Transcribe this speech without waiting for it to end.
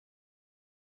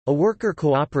A worker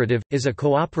cooperative is a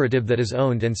cooperative that is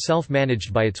owned and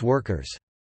self-managed by its workers.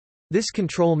 This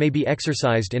control may be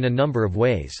exercised in a number of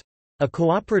ways. A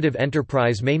cooperative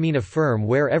enterprise may mean a firm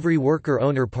where every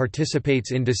worker-owner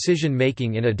participates in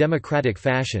decision-making in a democratic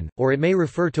fashion, or it may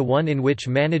refer to one in which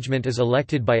management is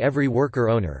elected by every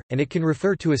worker-owner, and it can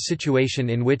refer to a situation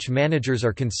in which managers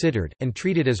are considered, and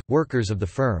treated as, workers of the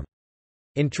firm.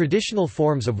 In traditional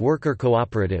forms of worker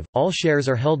cooperative, all shares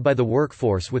are held by the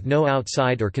workforce with no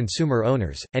outside or consumer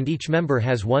owners, and each member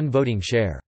has one voting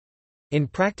share. In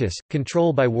practice,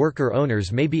 control by worker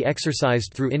owners may be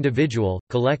exercised through individual,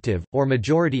 collective, or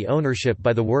majority ownership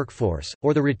by the workforce,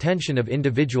 or the retention of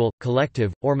individual,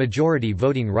 collective, or majority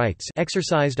voting rights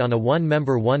exercised on a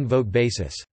one-member one-vote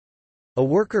basis. A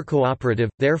worker cooperative,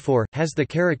 therefore, has the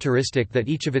characteristic that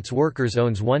each of its workers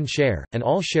owns one share, and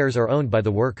all shares are owned by the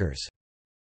workers.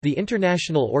 The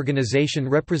international organization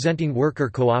representing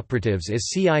worker cooperatives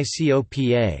is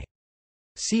CICOPA.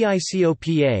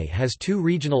 CICOPA has two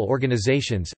regional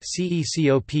organizations,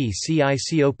 CICOPA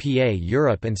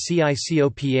Europe and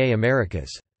CICOPA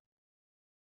Americas.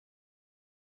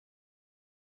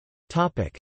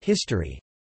 History.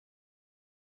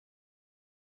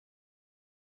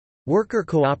 Worker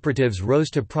cooperatives rose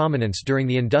to prominence during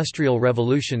the Industrial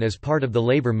Revolution as part of the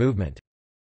labor movement.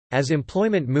 As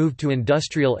employment moved to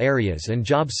industrial areas and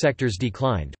job sectors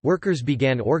declined, workers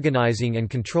began organizing and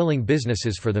controlling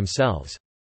businesses for themselves.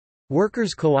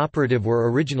 Workers' cooperative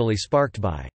were originally sparked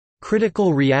by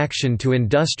critical reaction to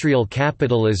industrial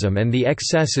capitalism and the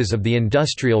excesses of the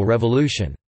Industrial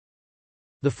Revolution.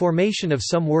 The formation of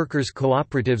some workers'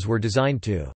 cooperatives were designed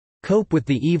to cope with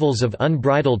the evils of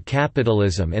unbridled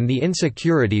capitalism and the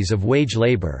insecurities of wage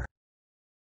labor.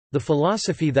 The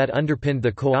philosophy that underpinned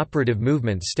the cooperative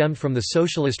movement stemmed from the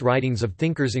socialist writings of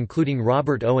thinkers including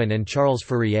Robert Owen and Charles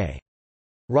Fourier.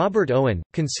 Robert Owen,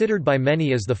 considered by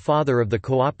many as the father of the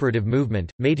cooperative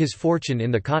movement, made his fortune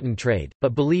in the cotton trade,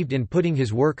 but believed in putting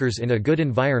his workers in a good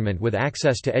environment with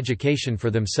access to education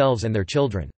for themselves and their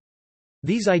children.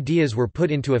 These ideas were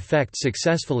put into effect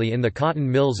successfully in the cotton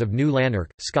mills of New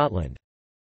Lanark, Scotland.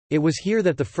 It was here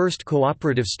that the first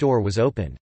cooperative store was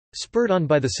opened. Spurred on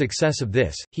by the success of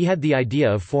this, he had the idea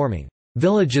of forming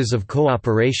villages of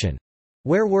cooperation,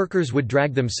 where workers would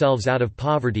drag themselves out of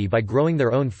poverty by growing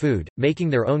their own food, making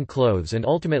their own clothes and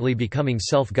ultimately becoming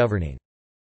self-governing.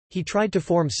 He tried to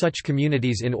form such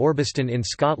communities in Orbiston in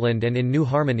Scotland and in New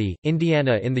Harmony,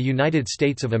 Indiana in the United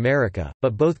States of America,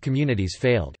 but both communities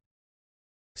failed.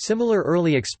 Similar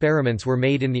early experiments were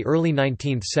made in the early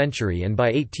 19th century, and by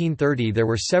 1830 there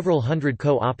were several hundred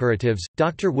cooperatives.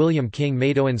 Dr. William King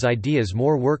made Owen's ideas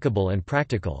more workable and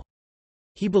practical.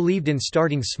 He believed in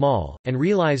starting small, and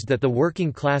realized that the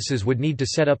working classes would need to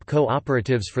set up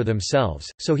cooperatives for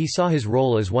themselves, so he saw his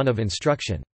role as one of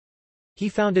instruction. He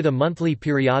founded a monthly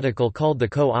periodical called The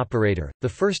Co-Operator, the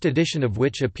first edition of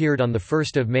which appeared on 1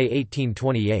 May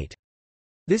 1828.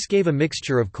 This gave a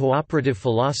mixture of cooperative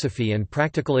philosophy and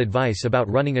practical advice about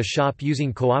running a shop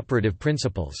using cooperative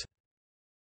principles.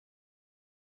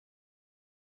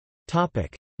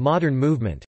 Modern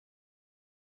movement.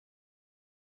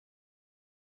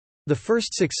 The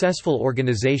first successful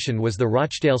organization was the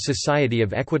Rochdale Society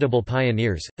of Equitable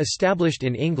Pioneers, established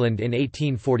in England in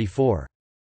 1844.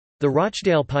 The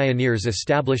Rochdale Pioneers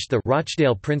established the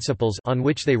Rochdale Principles on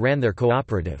which they ran their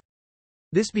cooperative.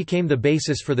 This became the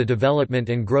basis for the development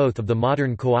and growth of the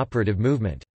modern cooperative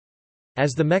movement.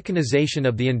 As the mechanization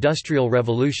of the Industrial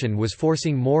Revolution was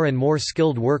forcing more and more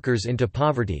skilled workers into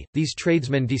poverty, these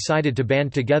tradesmen decided to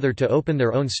band together to open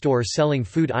their own store selling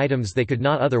food items they could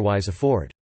not otherwise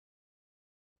afford.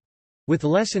 With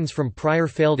lessons from prior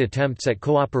failed attempts at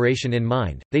cooperation in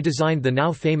mind, they designed the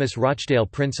now famous Rochdale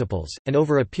Principles, and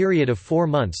over a period of 4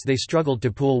 months they struggled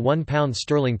to pool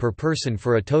 £1 per person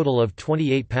for a total of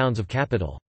 £28 of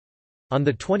capital. On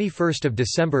 21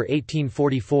 December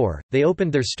 1844, they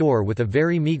opened their store with a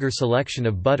very meagre selection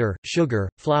of butter, sugar,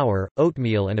 flour,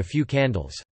 oatmeal and a few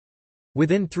candles.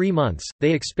 Within 3 months,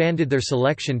 they expanded their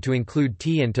selection to include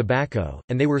tea and tobacco,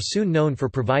 and they were soon known for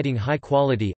providing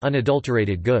high-quality,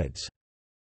 unadulterated goods.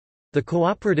 The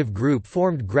cooperative group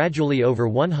formed gradually over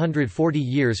 140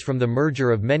 years from the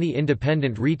merger of many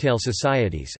independent retail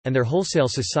societies, and their wholesale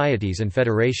societies and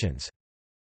federations.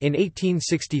 In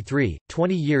 1863,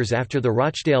 20 years after the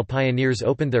Rochdale Pioneers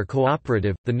opened their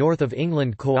cooperative, the North of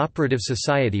England Cooperative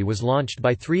Society was launched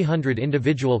by 300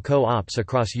 individual co-ops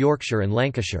across Yorkshire and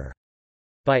Lancashire.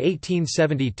 By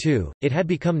 1872, it had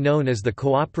become known as the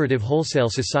Cooperative Wholesale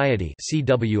Society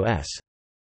 (CWS).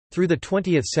 Through the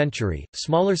 20th century,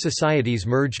 smaller societies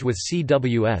merged with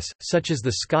CWS, such as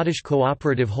the Scottish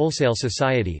Cooperative Wholesale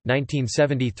Society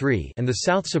 (1973) and the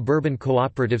South Suburban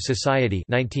Cooperative Society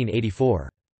 (1984).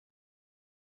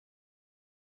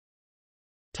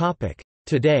 Topic: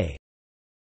 Today.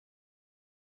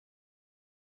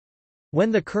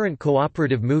 When the current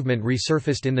cooperative movement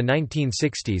resurfaced in the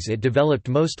 1960s, it developed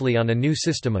mostly on a new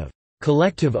system of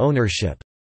collective ownership,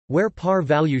 where par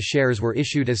value shares were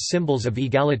issued as symbols of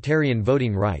egalitarian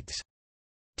voting rights.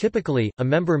 Typically, a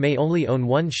member may only own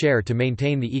one share to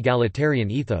maintain the egalitarian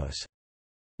ethos.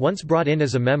 Once brought in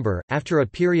as a member, after a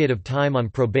period of time on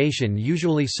probation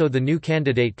usually so the new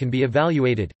candidate can be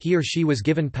evaluated, he or she was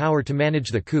given power to manage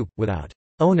the coup, without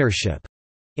ownership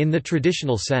in the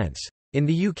traditional sense. In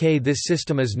the UK this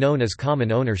system is known as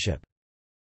common ownership.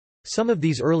 Some of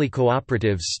these early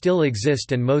cooperatives still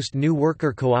exist and most new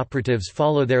worker cooperatives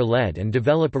follow their lead and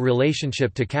develop a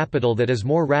relationship to capital that is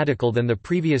more radical than the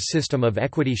previous system of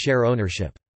equity share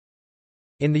ownership.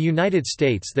 In the United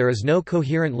States there is no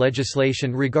coherent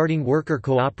legislation regarding worker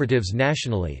cooperatives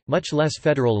nationally, much less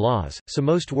federal laws, so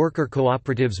most worker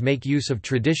cooperatives make use of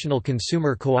traditional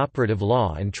consumer cooperative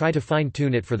law and try to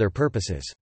fine-tune it for their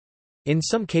purposes. In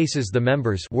some cases the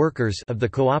members workers of the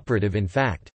cooperative in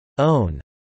fact own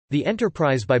the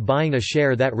enterprise by buying a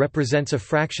share that represents a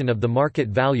fraction of the market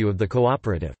value of the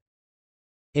cooperative.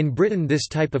 In Britain this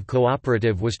type of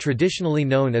cooperative was traditionally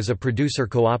known as a producer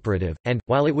cooperative, and,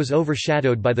 while it was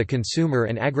overshadowed by the consumer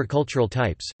and agricultural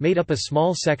types, made up a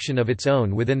small section of its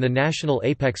own within the national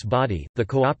apex body, the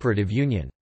cooperative union.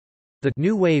 The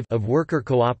new wave of worker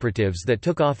cooperatives that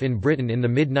took off in Britain in the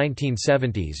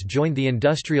mid-1970s joined the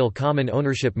Industrial Common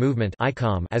Ownership Movement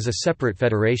as a separate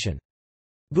federation.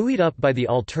 Buoyed up by the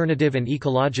alternative and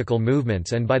ecological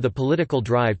movements and by the political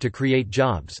drive to create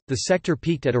jobs, the sector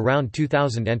peaked at around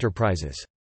 2,000 enterprises.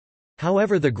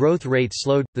 However, the growth rate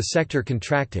slowed, the sector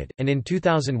contracted, and in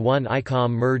 2001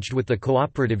 ICOM merged with the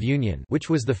Cooperative Union, which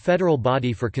was the federal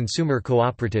body for consumer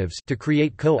cooperatives, to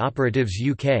create Cooperatives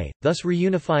UK, thus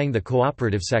reunifying the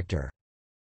cooperative sector.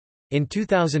 In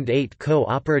 2008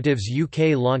 Cooperatives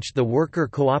UK launched the Worker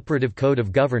Cooperative Code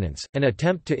of Governance, an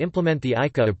attempt to implement the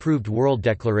ICA-approved World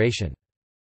Declaration.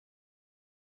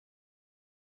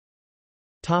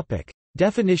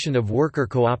 Definition of worker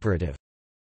cooperative.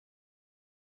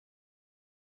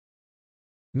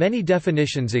 Many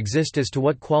definitions exist as to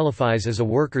what qualifies as a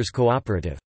workers'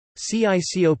 cooperative.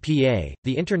 CICOPA,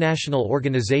 the International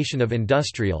Organization of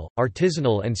Industrial,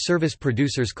 Artisanal and Service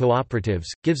Producers Cooperatives,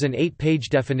 gives an 8-page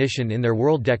definition in their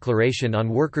World Declaration on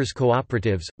Workers'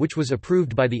 Cooperatives, which was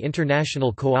approved by the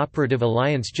International Cooperative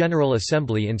Alliance General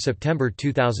Assembly in September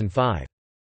 2005.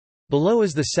 Below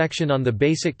is the section on the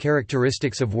basic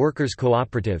characteristics of workers'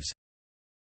 cooperatives.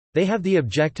 They have the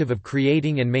objective of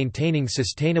creating and maintaining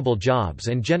sustainable jobs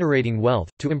and generating wealth,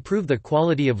 to improve the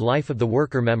quality of life of the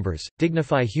worker members,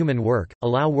 dignify human work,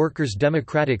 allow workers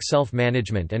democratic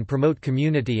self-management and promote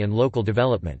community and local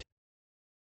development.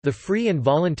 The free and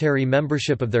voluntary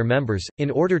membership of their members, in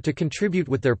order to contribute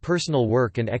with their personal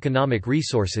work and economic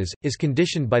resources, is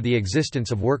conditioned by the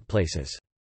existence of workplaces.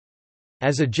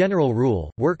 As a general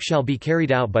rule, work shall be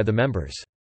carried out by the members.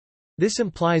 This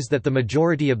implies that the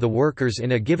majority of the workers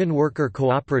in a given worker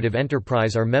cooperative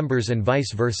enterprise are members and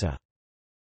vice versa.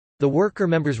 The worker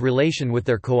members' relation with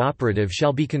their cooperative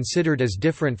shall be considered as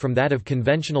different from that of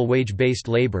conventional wage-based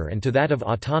labor and to that of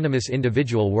autonomous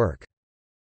individual work.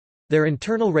 Their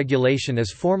internal regulation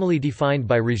is formally defined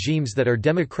by regimes that are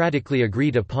democratically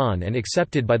agreed upon and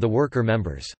accepted by the worker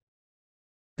members.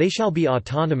 They shall be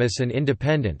autonomous and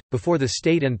independent, before the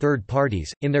state and third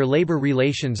parties, in their labor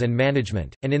relations and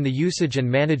management, and in the usage and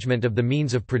management of the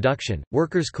means of production.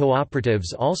 Workers'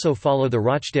 cooperatives also follow the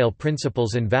Rochdale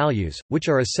Principles and Values, which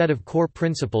are a set of core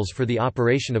principles for the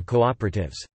operation of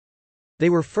cooperatives.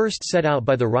 They were first set out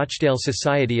by the Rochdale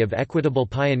Society of Equitable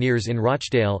Pioneers in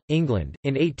Rochdale, England,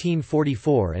 in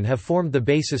 1844 and have formed the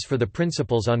basis for the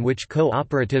principles on which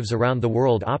cooperatives around the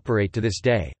world operate to this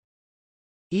day.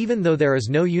 Even though there is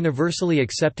no universally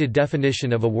accepted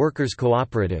definition of a workers'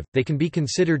 cooperative, they can be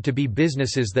considered to be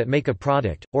businesses that make a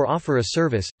product, or offer a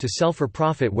service, to sell for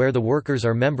profit where the workers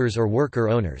are members or worker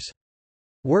owners.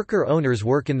 Worker owners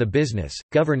work in the business,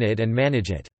 govern it and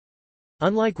manage it.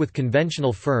 Unlike with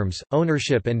conventional firms,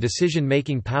 ownership and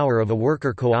decision-making power of a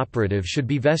worker cooperative should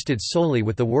be vested solely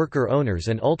with the worker owners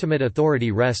and ultimate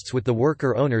authority rests with the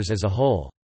worker owners as a whole.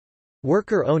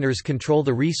 Worker owners control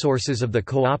the resources of the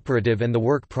cooperative and the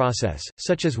work process,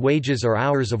 such as wages or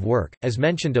hours of work. As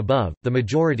mentioned above, the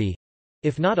majority,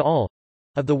 if not all,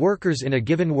 of the workers in a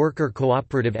given worker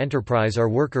cooperative enterprise are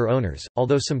worker owners,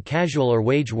 although some casual or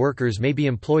wage workers may be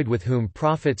employed with whom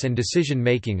profits and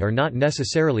decision-making are not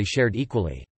necessarily shared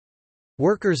equally.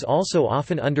 Workers also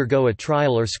often undergo a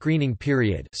trial or screening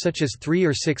period, such as 3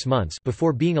 or 6 months,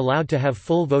 before being allowed to have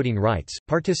full voting rights.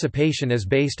 Participation is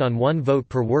based on 1 vote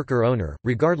per worker owner,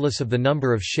 regardless of the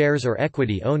number of shares or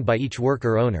equity owned by each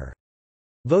worker owner.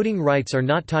 Voting rights are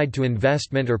not tied to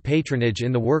investment or patronage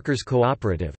in the workers'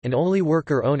 cooperative, and only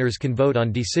worker owners can vote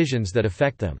on decisions that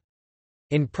affect them.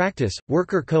 In practice,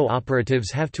 worker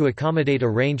cooperatives have to accommodate a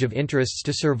range of interests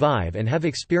to survive and have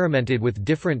experimented with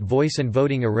different voice and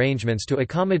voting arrangements to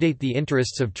accommodate the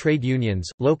interests of trade unions,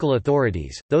 local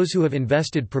authorities, those who have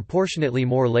invested proportionately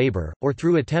more labor, or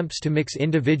through attempts to mix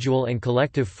individual and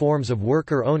collective forms of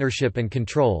worker ownership and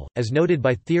control. As noted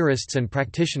by theorists and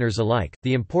practitioners alike,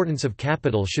 the importance of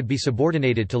capital should be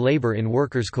subordinated to labor in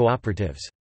workers' cooperatives.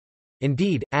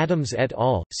 Indeed, Adams et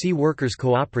al. See workers'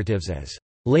 cooperatives as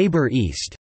Labor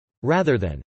East, rather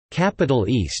than Capital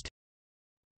East.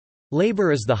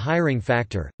 Labor is the hiring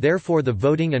factor, therefore the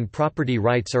voting and property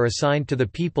rights are assigned to the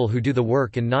people who do the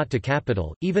work and not to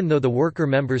capital, even though the worker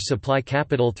members supply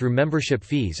capital through membership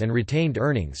fees and retained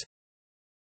earnings.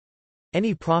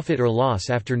 Any profit or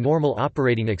loss after normal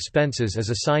operating expenses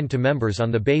is assigned to members on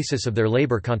the basis of their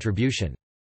labor contribution.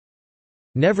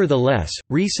 Nevertheless,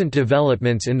 recent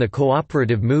developments in the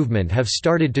cooperative movement have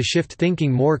started to shift thinking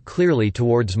more clearly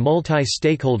towards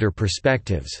multi-stakeholder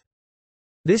perspectives.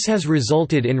 This has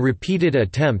resulted in repeated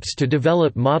attempts to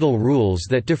develop model rules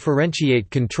that differentiate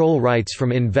control rights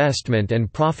from investment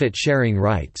and profit-sharing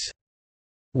rights.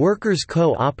 Workers'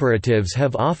 cooperatives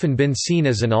have often been seen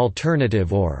as an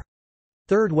alternative or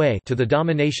third way to the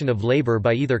domination of labor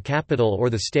by either capital or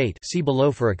the state. See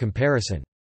below for a comparison.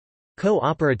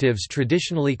 Cooperatives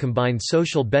traditionally combine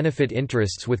social benefit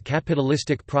interests with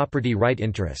capitalistic property right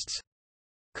interests.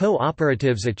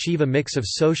 Cooperatives achieve a mix of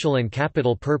social and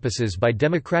capital purposes by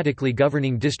democratically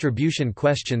governing distribution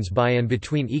questions by and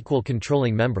between equal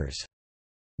controlling members.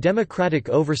 Democratic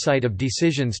oversight of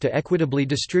decisions to equitably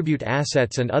distribute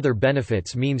assets and other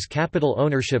benefits means capital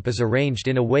ownership is arranged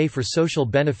in a way for social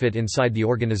benefit inside the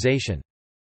organization.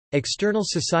 External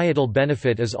societal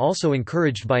benefit is also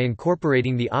encouraged by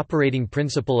incorporating the operating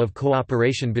principle of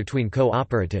cooperation between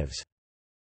cooperatives.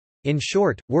 In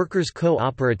short, workers'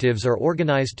 cooperatives are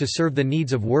organized to serve the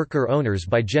needs of worker owners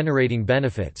by generating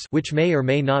benefits, which may or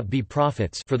may not be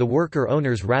profits, for the worker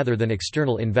owners rather than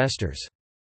external investors.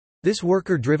 This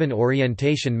worker-driven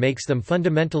orientation makes them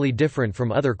fundamentally different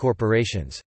from other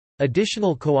corporations.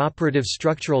 Additional cooperative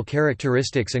structural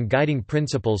characteristics and guiding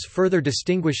principles further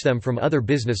distinguish them from other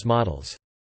business models.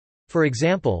 For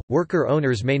example, worker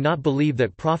owners may not believe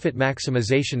that profit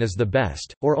maximization is the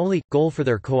best, or only, goal for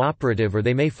their cooperative, or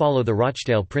they may follow the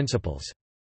Rochdale principles.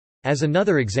 As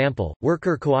another example,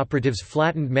 worker cooperatives'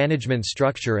 flattened management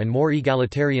structure and more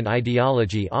egalitarian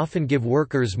ideology often give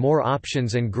workers more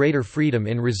options and greater freedom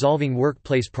in resolving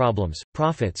workplace problems.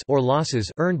 Profits or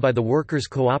losses earned by the workers'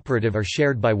 cooperative are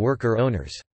shared by worker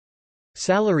owners.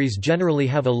 Salaries generally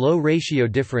have a low ratio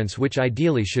difference which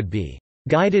ideally should be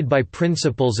guided by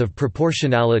principles of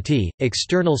proportionality,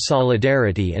 external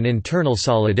solidarity and internal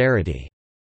solidarity,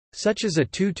 such as a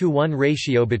 2-to-1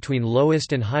 ratio between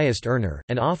lowest and highest earner,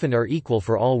 and often are equal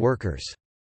for all workers.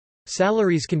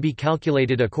 Salaries can be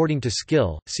calculated according to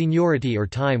skill, seniority or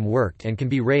time worked, and can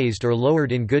be raised or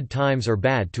lowered in good times or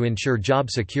bad to ensure job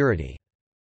security.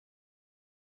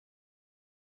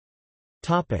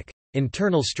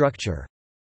 Internal structure.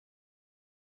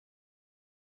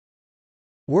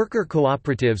 Worker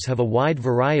cooperatives have a wide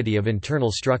variety of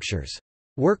internal structures.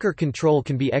 Worker control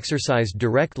can be exercised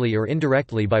directly or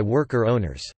indirectly by worker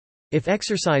owners. If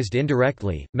exercised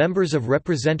indirectly, members of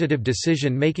representative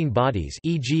decision-making bodies,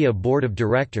 e.g. a board of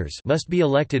directors, must be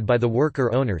elected by the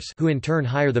worker owners, who in turn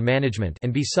hire the management,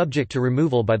 and be subject to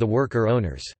removal by the worker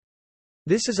owners.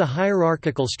 This is a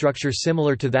hierarchical structure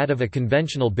similar to that of a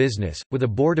conventional business, with a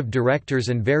board of directors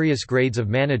and various grades of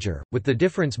manager, with the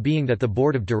difference being that the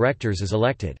board of directors is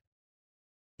elected.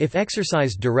 If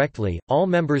exercised directly, all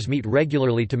members meet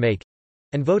regularly to make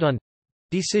and vote on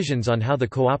decisions on how the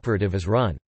cooperative is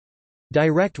run.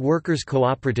 Direct workers'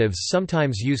 cooperatives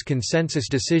sometimes use consensus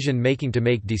decision-making to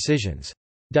make decisions.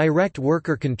 Direct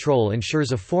worker control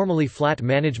ensures a formally flat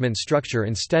management structure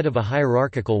instead of a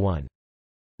hierarchical one.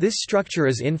 This structure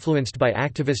is influenced by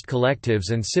activist collectives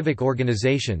and civic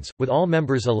organizations, with all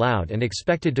members allowed and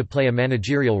expected to play a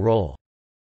managerial role.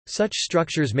 Such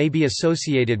structures may be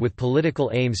associated with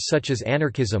political aims such as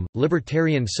anarchism,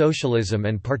 libertarian socialism,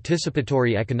 and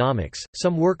participatory economics.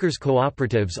 Some workers'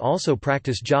 cooperatives also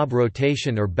practice job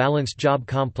rotation or balanced job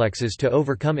complexes to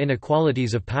overcome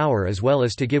inequalities of power as well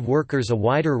as to give workers a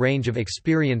wider range of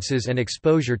experiences and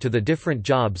exposure to the different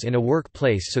jobs in a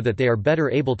workplace so that they are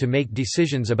better able to make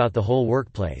decisions about the whole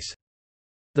workplace.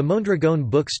 The Mondragon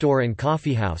bookstore and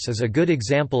coffeehouse is a good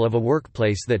example of a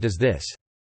workplace that does this.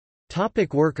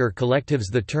 Worker collectives.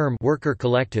 The term worker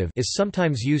collective is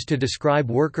sometimes used to describe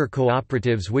worker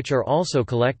cooperatives which are also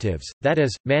collectives, that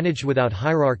is, managed without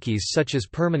hierarchies such as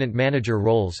permanent manager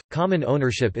roles. Common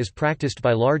ownership is practiced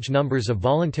by large numbers of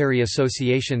voluntary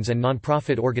associations and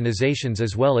nonprofit organizations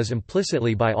as well as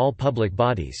implicitly by all public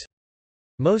bodies.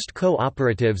 Most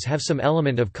cooperatives have some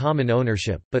element of common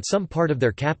ownership, but some part of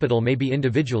their capital may be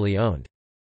individually owned.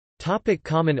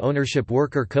 Common ownership.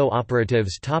 Worker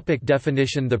cooperatives.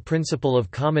 Definition. The principle of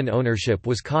common ownership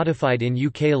was codified in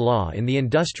UK law in the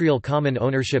Industrial Common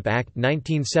Ownership Act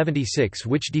 1976,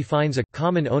 which defines a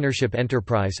common ownership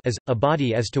enterprise as a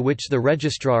body as to which the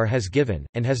registrar has given,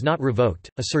 and has not revoked,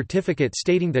 a certificate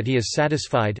stating that he is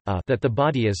satisfied that the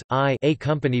body is a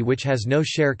company which has no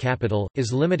share capital,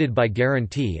 is limited by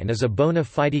guarantee and is a bona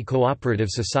fide cooperative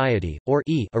society, or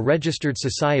a registered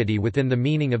society within the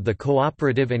meaning of the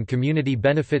Cooperative and Community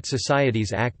Benefit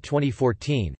Societies Act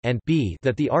 2014, and b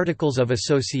that the Articles of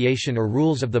Association or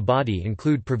rules of the body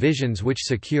include provisions which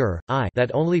secure,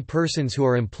 that only persons who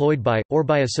are employed by, or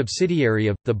by a subsidiary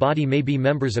of, the body may be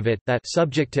members of it, that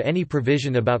subject to any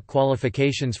provision about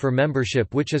qualifications for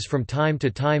membership which is from time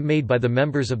to time made by the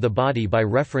members of the body by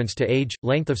reference to age,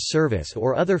 length of service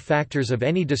or other factors of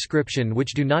any description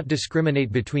which do not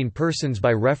discriminate between persons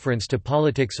by reference to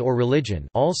politics or religion,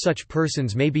 all such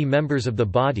persons may be members of the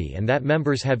body and that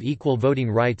members have equal voting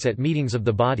rights at meetings of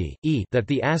the body, that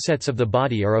the assets of the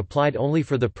body are applied only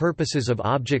for the purposes of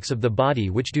objects of the body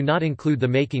which do not include the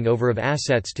making over of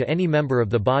assets to any member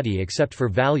of the body except for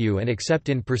value and except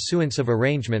in pursuance of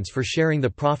arrangements for sharing the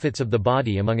profits of the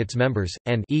body among its members,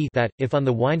 and that, if on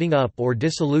the winding up or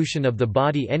dissolution of the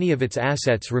body any of its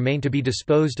assets remain to be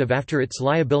disposed of after its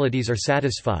liabilities are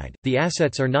satisfied, the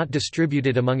assets are not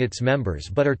distributed among its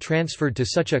members but are transferred to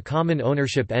such a common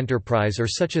ownership enterprise or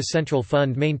such a central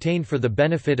fund maintained for the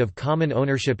benefit of common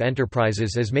ownership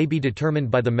enterprises as may be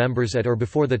determined by the members at or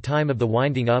before the time of the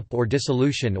winding up or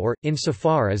dissolution or,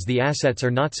 insofar as the assets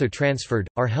are not so transferred,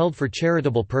 are held for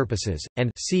charitable purposes,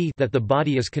 and that the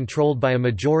body is controlled by a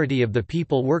majority of the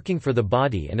people working for the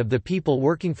body and of the people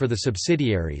working for the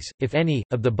subsidiaries, if any,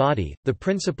 of the body. The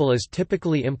principle is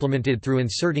typically implemented through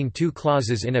inserting two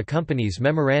clauses in a company's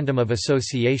Memorandum of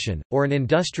Association, or an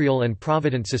Industrial and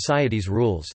Provident Society's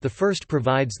rules. The first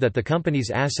provides that the company's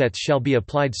assets shall be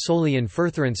applied solely in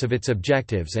furtherance of its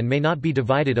objectives and may not be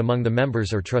divided among the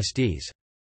members or trustees.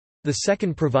 The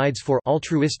second provides for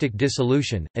altruistic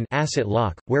dissolution, an asset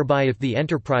lock, whereby if the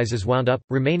enterprise is wound up,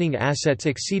 remaining assets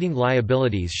exceeding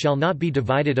liabilities shall not be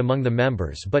divided among the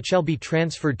members but shall be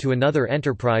transferred to another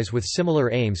enterprise with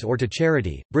similar aims or to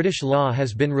charity. British law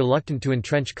has been reluctant to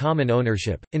entrench common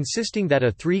ownership, insisting that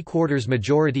a 3/4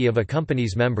 majority of a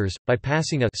company's members, by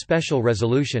passing a special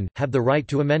resolution, have the right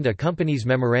to amend a company's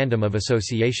Memorandum of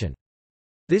Association.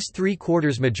 This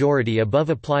 3/4 majority above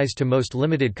applies to most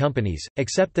limited companies,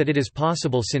 except that it is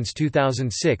possible since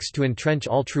 2006 to entrench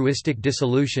altruistic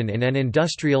dissolution in an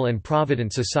industrial and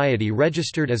provident society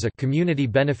registered as a Community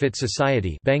Benefit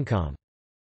Society (BENCOM).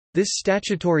 This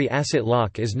statutory asset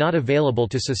lock is not available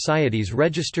to societies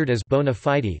registered as bona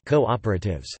fide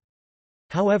cooperatives.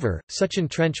 However, such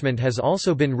entrenchment has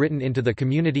also been written into the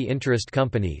Community Interest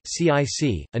Company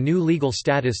 (CIC), a new legal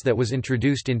status that was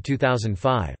introduced in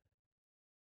 2005.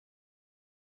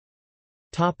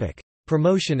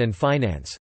 Promotion and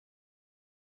finance.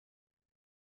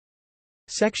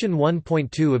 Section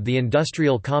 1.2 of the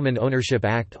Industrial Common Ownership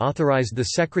Act authorized the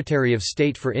Secretary of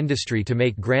State for Industry to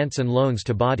make grants and loans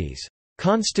to bodies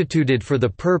constituted for the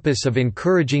purpose of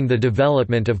encouraging the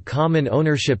development of common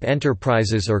ownership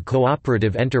enterprises or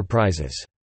cooperative enterprises,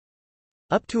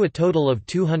 up to a total of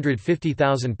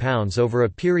 £250,000 over a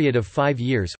period of 5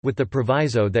 years, with the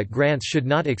proviso that grants should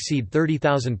not exceed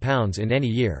 £30,000 in any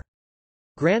year.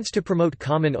 Grants to promote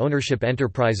common ownership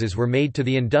enterprises were made to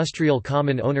the Industrial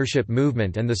Common Ownership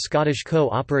Movement and the Scottish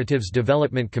Co-operatives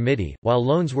Development Committee, while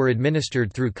loans were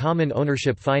administered through Common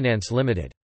Ownership Finance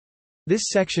Limited. This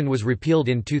section was repealed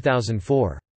in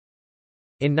 2004.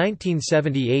 In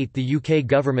 1978 the UK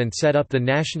government set up the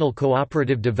National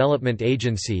Cooperative Development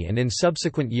Agency, and in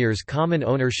subsequent years common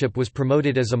ownership was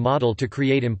promoted as a model to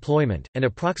create employment, and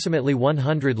approximately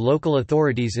 100 local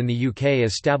authorities in the UK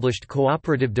established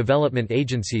cooperative development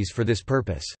agencies for this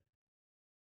purpose.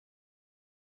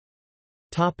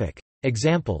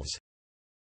 Examples.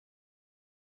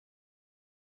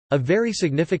 A very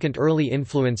significant early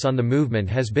influence on the movement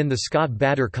has been the Scott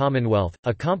Bader Commonwealth,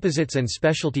 a composites and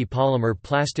specialty polymer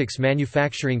plastics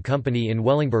manufacturing company in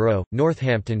Wellingborough,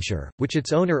 Northamptonshire, which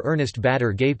its owner Ernest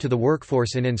Bader gave to the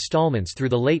workforce in instalments through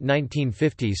the late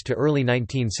 1950s to early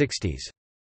 1960s.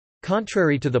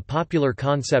 Contrary to the popular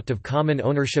concept of common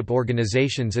ownership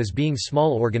organizations as being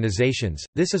small organizations,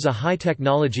 this is a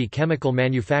high-technology chemical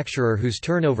manufacturer whose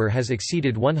turnover has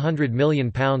exceeded £100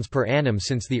 million per annum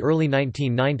since the early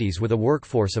 1990s with a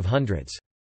workforce of hundreds.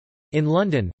 In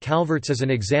London, Calvert's is an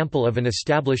example of an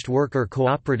established worker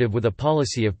cooperative with a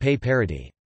policy of pay parity.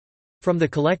 From the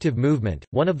collective movement,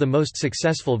 one of the most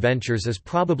successful ventures is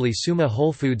probably Suma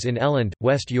Whole Foods in Elland,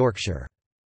 West Yorkshire.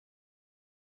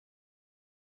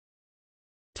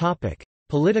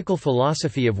 Political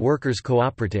philosophy of workers'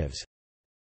 cooperatives.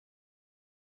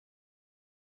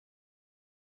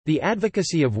 The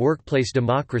advocacy of workplace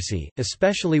democracy,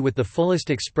 especially with the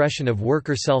fullest expression of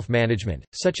worker self-management,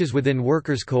 such as within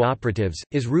workers' cooperatives,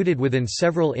 is rooted within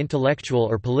several intellectual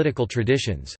or political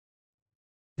traditions.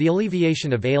 The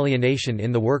alleviation of alienation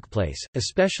in the workplace,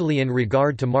 especially in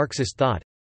regard to Marxist thought.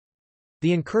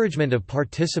 The encouragement of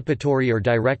participatory or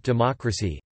direct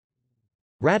democracy.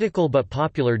 Radical but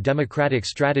popular democratic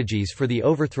strategies for the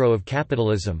overthrow of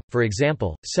capitalism, for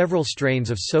example, several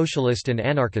strains of socialist and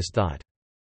anarchist thought.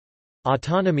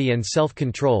 Autonomy and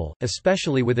self-control,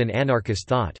 especially within anarchist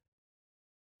thought.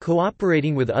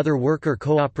 Cooperating with other worker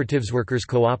cooperatives. Workers'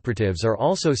 cooperatives are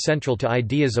also central to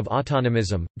ideas of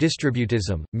autonomism,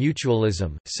 distributism,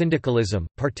 mutualism, syndicalism,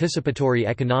 participatory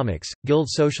economics, guild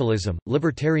socialism,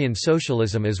 libertarian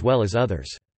socialism as well as others.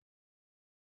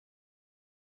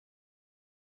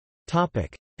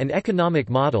 An economic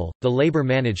model, the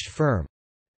labor-managed firm.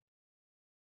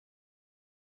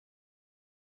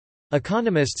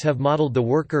 Economists have modeled the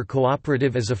worker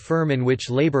cooperative as a firm in which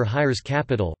labor hires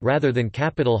capital, rather than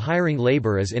capital hiring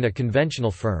labor as in a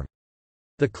conventional firm.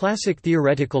 The classic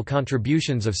theoretical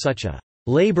contributions of such a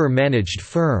labor-managed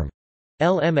firm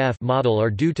 (LMF) model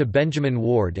are due to Benjamin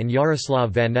Ward and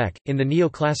Jaroslav Vanek. In the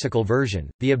neoclassical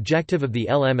version, the objective of the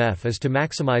LMF is to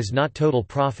maximize not total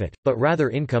profit, but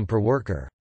rather income per worker.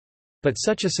 But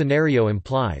such a scenario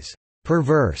implies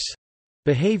perverse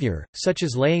behavior, such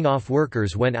as laying off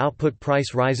workers when output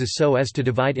price rises so as to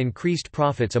divide increased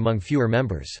profits among fewer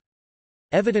members.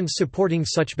 Evidence supporting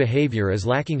such behavior is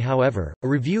lacking. However, a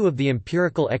review of the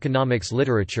empirical economics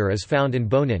literature is found in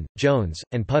Bonin, Jones,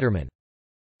 and Putterman.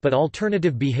 But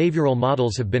alternative behavioral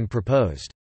models have been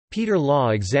proposed. Peter Law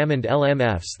examined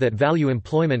LMFs that value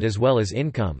employment as well as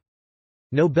income.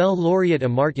 Nobel laureate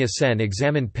Amartya Sen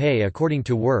examined pay according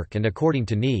to work and according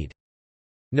to need.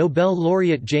 Nobel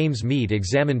laureate James Mead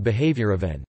examined behavior of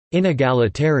an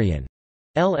inegalitarian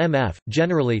LMF.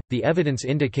 Generally, the evidence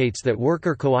indicates that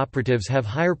worker cooperatives have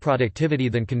higher productivity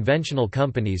than conventional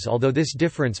companies, although this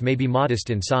difference may be modest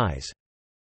in size.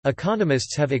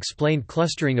 Economists have explained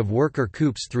clustering of worker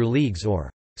coops through leagues or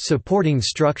supporting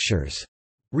structures.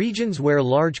 Regions where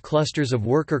large clusters of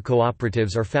worker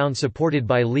cooperatives are found supported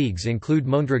by leagues include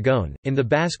Mondragón, in the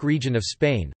Basque region of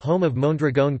Spain, home of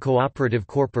Mondragón Cooperative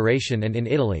Corporation, and in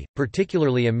Italy,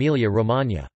 particularly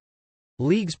Emilia-Romagna.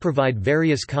 Leagues provide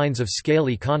various kinds of scale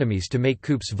economies to make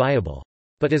coops viable.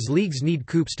 But as leagues need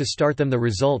coops to start them, the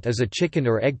result is a chicken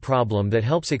or egg problem that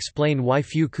helps explain why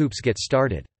few coops get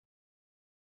started.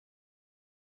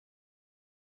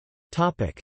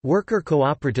 Worker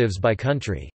cooperatives by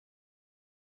country.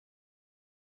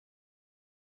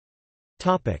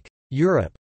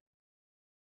 Europe.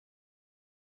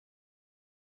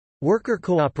 Worker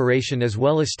cooperation is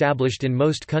well established in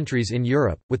most countries in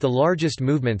Europe, with the largest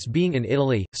movements being in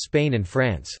Italy, Spain and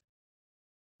France.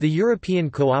 The European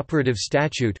Cooperative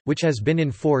Statute, which has been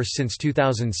in force since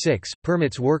 2006,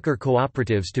 permits worker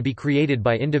cooperatives to be created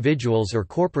by individuals or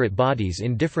corporate bodies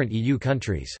in different EU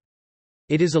countries.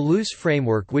 It is a loose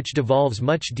framework which devolves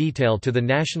much detail to the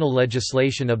national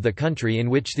legislation of the country in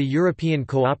which the European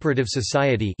Cooperative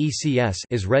Society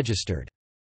is registered.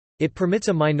 It permits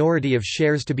a minority of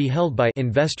shares to be held by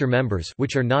investor members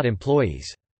which are not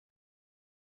employees.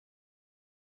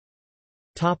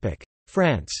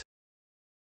 France.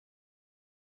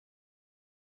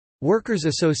 Workers'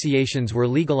 associations were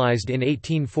legalized in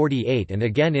 1848 and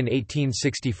again in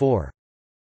 1864.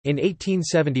 In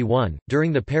 1871,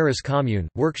 during the Paris Commune,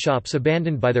 workshops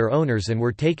abandoned by their owners and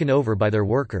were taken over by their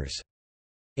workers.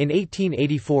 In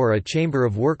 1884 a chamber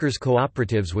of workers'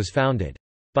 cooperatives was founded.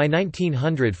 By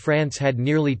 1900 France had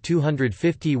nearly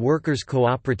 250 workers'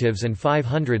 cooperatives and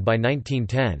 500 by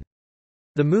 1910.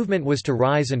 The movement was to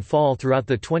rise and fall throughout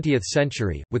the 20th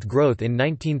century, with growth in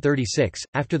 1936,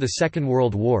 after the Second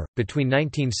World War, between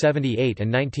 1978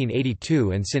 and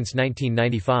 1982 and since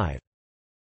 1995.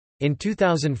 In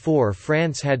 2004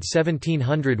 France had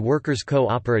 1,700 workers'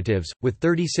 cooperatives, with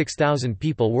 36,000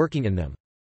 people working in them.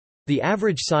 The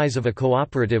average size of a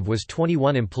cooperative was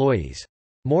 21 employees.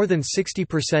 More than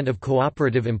 60% of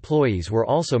cooperative employees were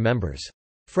also members.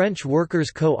 French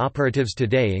workers' cooperatives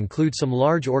today include some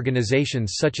large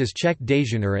organizations such as Chèque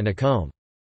Déjeuner and Acom.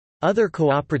 Other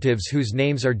cooperatives whose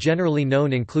names are generally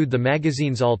known include the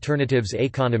magazines Alternatives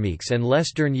économiques and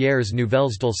Les Dernières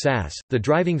Nouvelles d'Alsace, the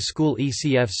driving school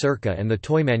ECF Circa and the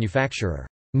toy manufacturer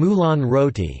Moulin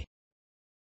Roti.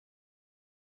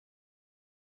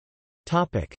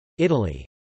 Italy.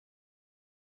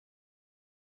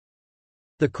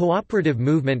 The cooperative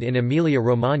movement in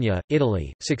Emilia-Romagna,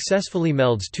 Italy, successfully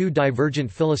melds two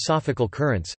divergent philosophical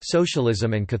currents,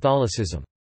 socialism and Catholicism.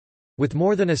 With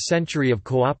more than a century of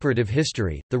cooperative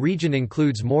history, the region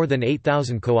includes more than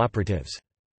 8,000 cooperatives.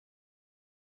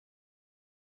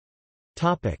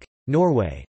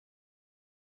 Norway.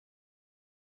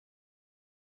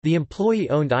 The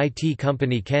employee-owned IT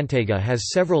company Cantega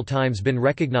has several times been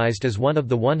recognized as one of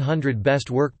the 100 best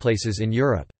workplaces in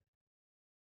Europe.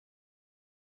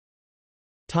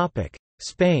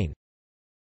 Spain.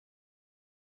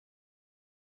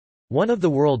 One of the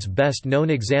world's best-known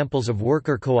examples of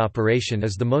worker cooperation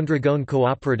is the Mondragón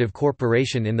Cooperative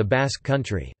Corporation in the Basque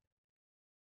Country.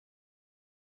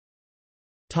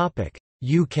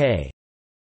 UK.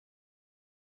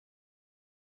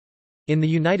 In the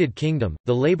United Kingdom,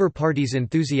 the Labour Party's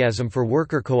enthusiasm for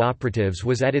worker cooperatives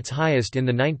was at its highest in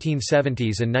the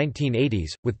 1970s and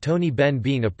 1980s, with Tony Benn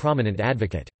being a prominent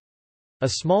advocate. A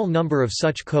small number of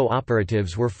such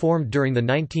cooperatives were formed during the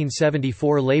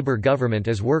 1974 Labour government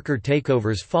as worker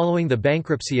takeovers following the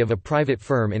bankruptcy of a private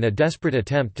firm in a desperate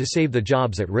attempt to save the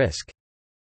jobs at risk.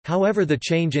 However, the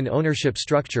change in ownership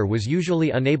structure was usually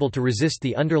unable to resist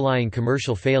the underlying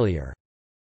commercial failure.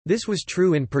 This was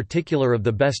true in particular of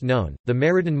the best known, the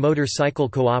Meriden Motorcycle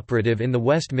Cooperative in the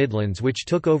West Midlands, which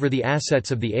took over the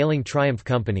assets of the ailing Triumph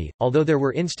Company, although there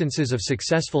were instances of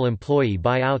successful employee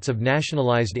buyouts of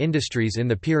nationalised industries in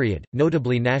the period,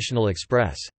 notably National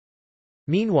Express.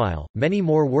 Meanwhile, many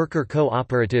more worker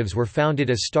cooperatives were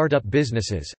founded as start-up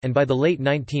businesses, and by the late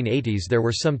 1980s there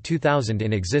were some 2,000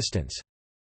 in existence.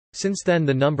 Since then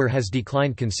the number has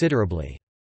declined considerably.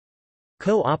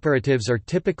 Cooperatives are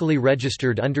typically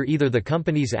registered under either the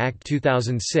Companies Act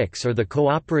 2006 or the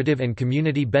Cooperative and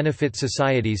Community Benefit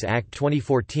Societies Act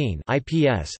 2014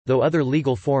 (IPS), though other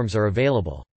legal forms are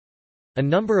available. A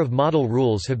number of model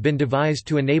rules have been devised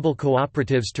to enable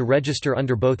cooperatives to register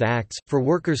under both acts. For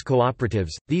workers'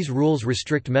 cooperatives, these rules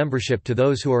restrict membership to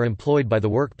those who are employed by the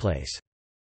workplace.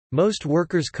 Most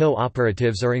workers'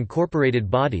 cooperatives are incorporated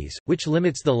bodies, which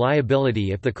limits the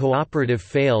liability if the cooperative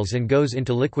fails and goes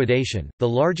into liquidation. The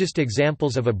largest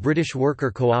examples of a British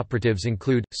worker cooperatives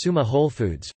include Suma Whole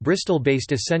Foods,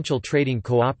 Bristol-based Essential Trading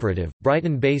Cooperative,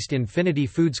 Brighton-based Infinity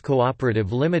Foods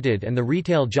Cooperative Limited, and the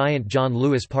retail giant John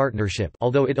Lewis Partnership,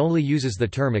 although it only uses the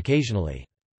term occasionally.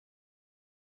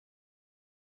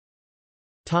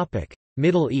 Topic: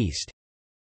 Middle East.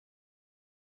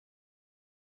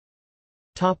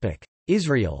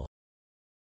 Israel.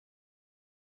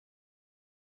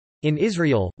 In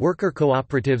Israel, worker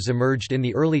cooperatives emerged in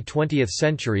the early 20th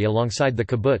century alongside the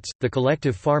kibbutz, the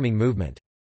collective farming movement.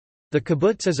 The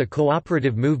kibbutz is a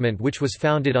cooperative movement which was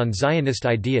founded on Zionist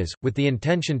ideas, with the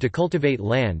intention to cultivate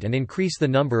land and increase the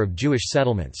number of Jewish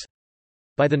settlements.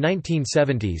 By the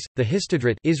 1970s, the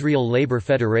Histadrut Israel Labor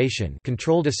Federation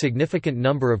controlled a significant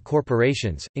number of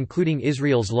corporations, including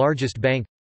Israel's largest bank,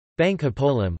 Bank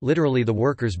Hapolim, literally the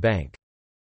Workers' Bank.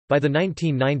 By the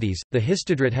 1990s, the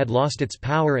Histadrut had lost its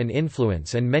power and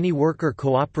influence and many worker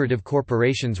cooperative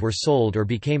corporations were sold or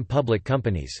became public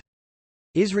companies.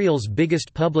 Israel's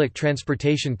biggest public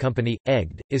transportation company,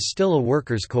 Egged, is still a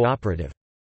workers' cooperative.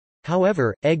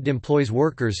 However, Egged employs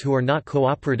workers who are not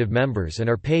cooperative members and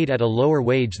are paid at a lower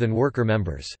wage than worker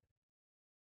members.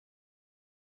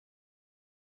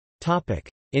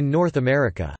 In North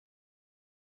America.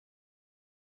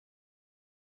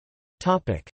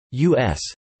 U.S.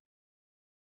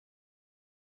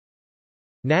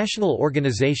 National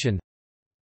Organization,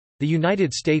 The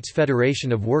United States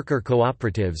Federation of Worker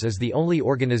Cooperatives is the only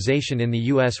organization in the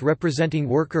U.S. representing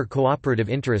worker cooperative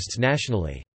interests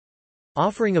nationally.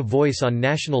 Offering a voice on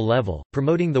national level,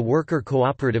 promoting the worker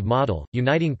cooperative model,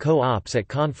 uniting co-ops at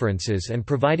conferences and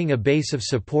providing a base of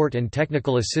support and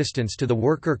technical assistance to the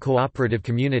worker cooperative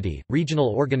community, regional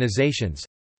organizations.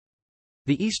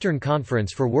 The Eastern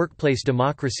Conference for Workplace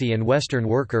Democracy and Western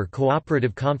Worker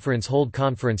Cooperative Conference hold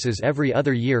conferences every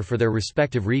other year for their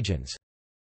respective regions.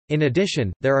 In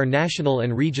addition, there are national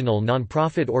and regional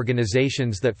nonprofit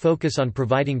organizations that focus on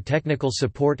providing technical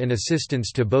support and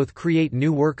assistance to both create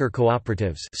new worker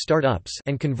cooperatives startups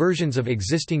and conversions of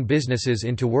existing businesses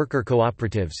into worker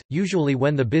cooperatives, usually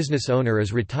when the business owner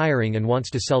is retiring and wants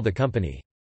to sell the company.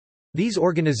 These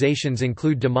organizations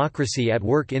include Democracy at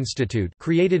Work Institute,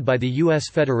 created by the U.S.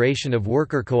 Federation of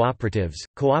Worker Cooperatives,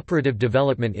 Cooperative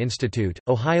Development Institute,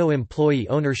 Ohio Employee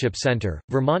Ownership Center,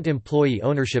 Vermont Employee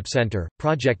Ownership Center,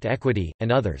 Project Equity,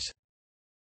 and others.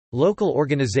 Local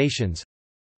organizations,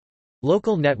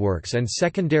 local networks and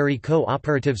secondary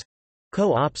cooperatives,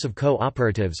 co-ops of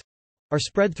cooperatives, are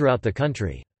spread throughout the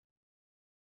country.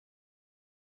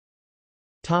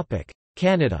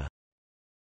 Canada.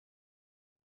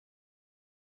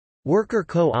 Worker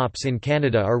co-ops in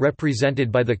Canada are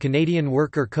represented by the Canadian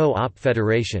Worker Co-op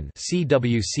Federation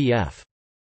 (CWCF).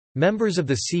 Members of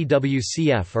the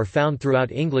CWCF are found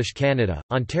throughout English Canada.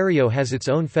 Ontario has its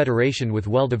own federation with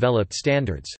well-developed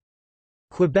standards.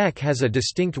 Quebec has a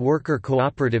distinct worker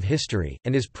cooperative history,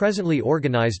 and is presently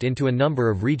organized into a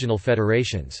number of regional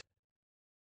federations.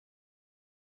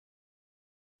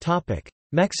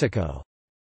 Mexico.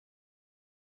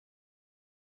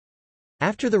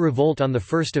 After the revolt on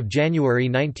 1 January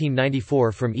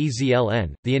 1994 from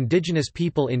EZLN, the indigenous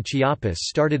people in Chiapas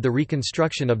started the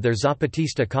reconstruction of their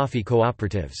Zapatista coffee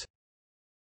cooperatives.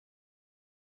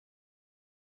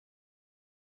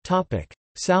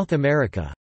 South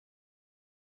America.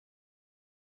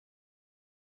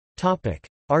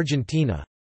 Argentina.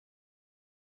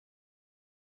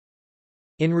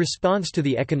 In response to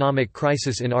the economic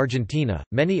crisis in Argentina,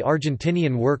 many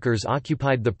Argentinian workers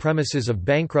occupied the premises of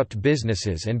bankrupt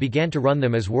businesses and began to run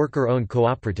them as worker-owned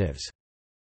cooperatives.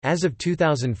 As of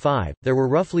 2005, there were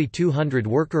roughly 200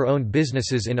 worker-owned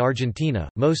businesses in Argentina,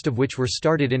 most of which were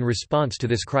started in response to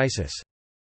this crisis.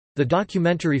 The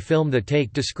documentary film The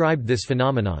Take described this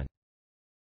phenomenon.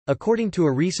 According to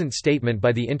a recent statement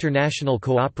by the International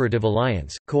Cooperative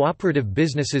Alliance, cooperative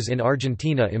businesses in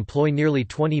Argentina employ nearly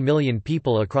 20 million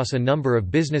people across a number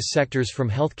of business sectors from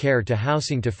healthcare to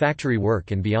housing to factory work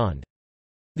and beyond.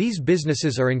 These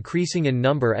businesses are increasing in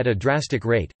number at a drastic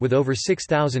rate, with over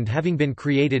 6,000 having been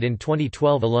created in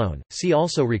 2012 alone. See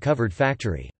also recovered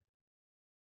factory.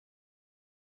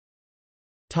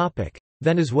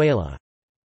 Venezuela.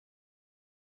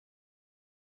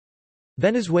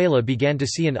 Venezuela began to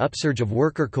see an upsurge of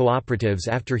worker cooperatives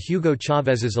after Hugo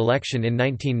Chávez's election in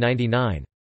 1999.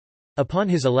 Upon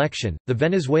his election, the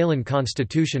Venezuelan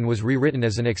constitution was rewritten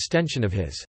as an extension of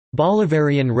his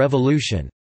Bolivarian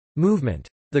Revolution movement.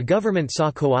 The government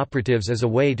saw cooperatives as a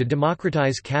way to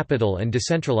democratize capital and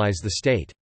decentralize the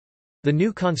state. The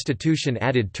new constitution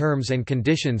added terms and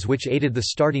conditions which aided the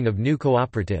starting of new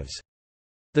cooperatives.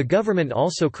 The government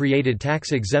also created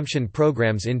tax exemption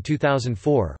programs in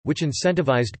 2004, which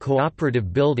incentivized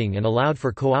cooperative building and allowed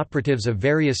for cooperatives of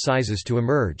various sizes to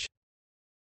emerge.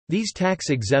 These tax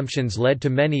exemptions led to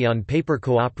many on-paper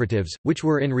cooperatives, which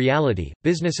were in reality,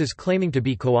 businesses claiming to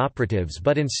be cooperatives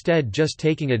but instead just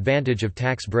taking advantage of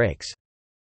tax breaks.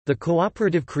 The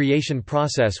cooperative creation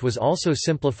process was also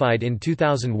simplified in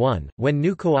 2001, when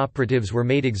new cooperatives were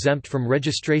made exempt from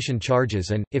registration charges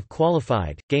and, if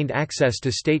qualified, gained access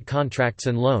to state contracts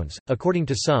and loans. According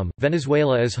to some,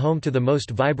 Venezuela is home to the most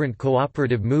vibrant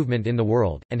cooperative movement in the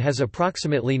world, and has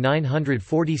approximately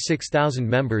 946,000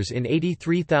 members in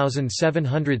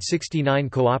 83,769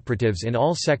 cooperatives in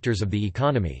all sectors of the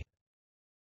economy.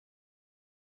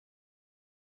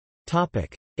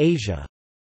 Asia.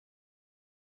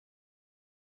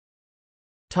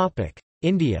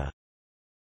 India.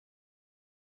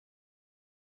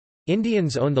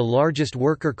 Indians own the largest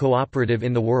worker cooperative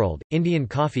in the world, Indian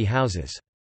Coffee Houses.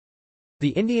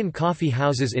 The Indian coffee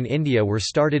houses in India were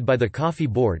started by the Coffee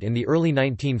Board in the early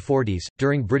 1940s,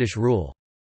 during British rule.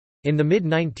 In the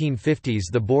mid-1950s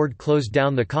the board closed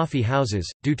down the coffee houses,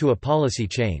 due to a policy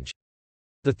change.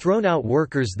 The thrown-out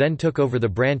workers then took over the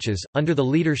branches, under the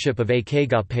leadership of A.K.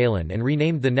 Gopalan, and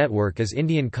renamed the network as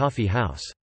Indian Coffee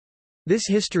House. This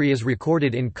history is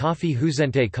recorded in Coffee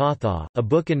Husente Katha, a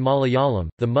book in Malayalam,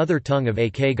 the mother tongue of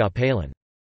A.K. Gopalan.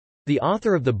 The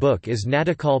author of the book is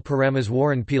Nadakal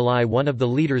Parameswaran Pillai, one of the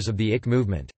leaders of the IC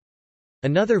movement.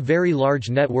 Another very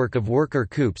large network of worker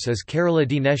coops is Kerala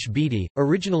Dinesh Beedi,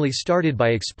 originally started by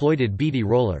exploited beedi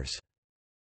rollers.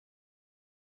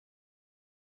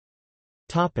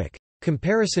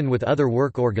 Comparison with other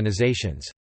work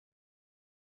organizations.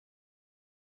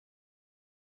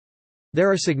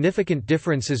 There are significant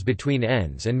differences between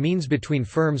ends and means between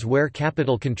firms where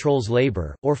capital controls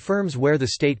labor, or firms where the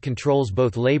state controls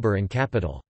both labor and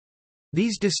capital.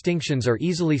 These distinctions are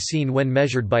easily seen when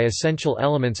measured by essential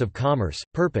elements of commerce: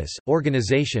 purpose,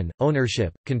 organization,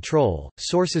 ownership, control,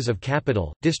 sources of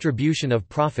capital, distribution of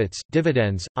profits,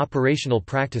 dividends, operational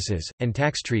practices, and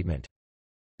tax treatment.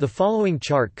 The following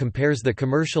chart compares the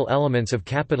commercial elements of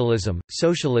capitalism,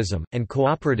 socialism, and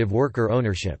cooperative worker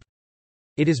ownership.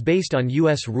 It is based on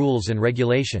U.S. rules and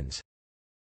regulations.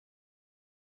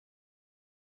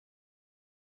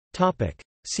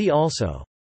 See also: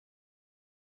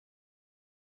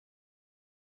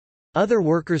 Other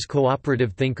workers'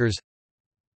 cooperative thinkers,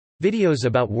 Videos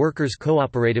about workers'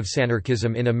 cooperative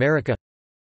sanarchism in America,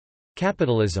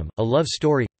 Capitalism, a Love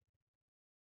Story.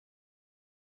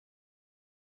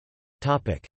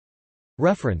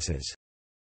 References.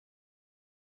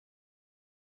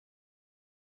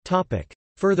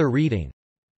 Further reading.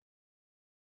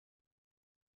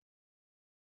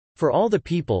 For All the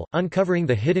People, Uncovering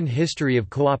the Hidden History of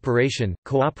Cooperation,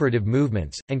 Cooperative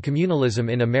Movements, and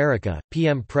Communalism in America,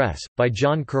 PM Press, by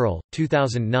John Curl,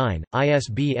 2009,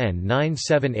 ISBN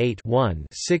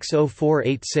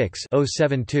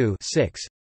 978-1-60486-072-6.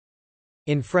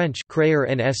 In French, Crayer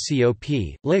and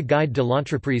SCOP, Le Guide de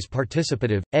l'entreprise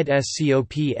participative, ed.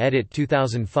 SCOP edit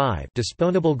 2005,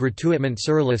 disponible gratuitement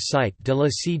sur le site de la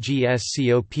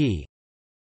CGSCOP.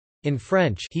 In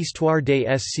French, Histoire des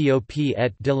SCOP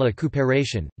et de la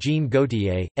coopération, Jean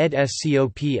Gauthier, ed.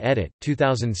 SCOP edit,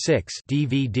 2006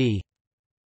 DVD.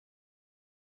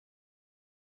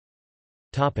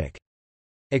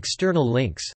 External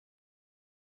links.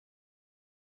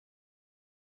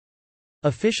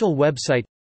 Official website.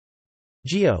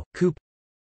 Geo, Coop.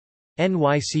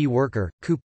 NYC Worker,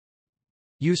 Coop.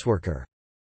 Useworker,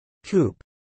 Coop.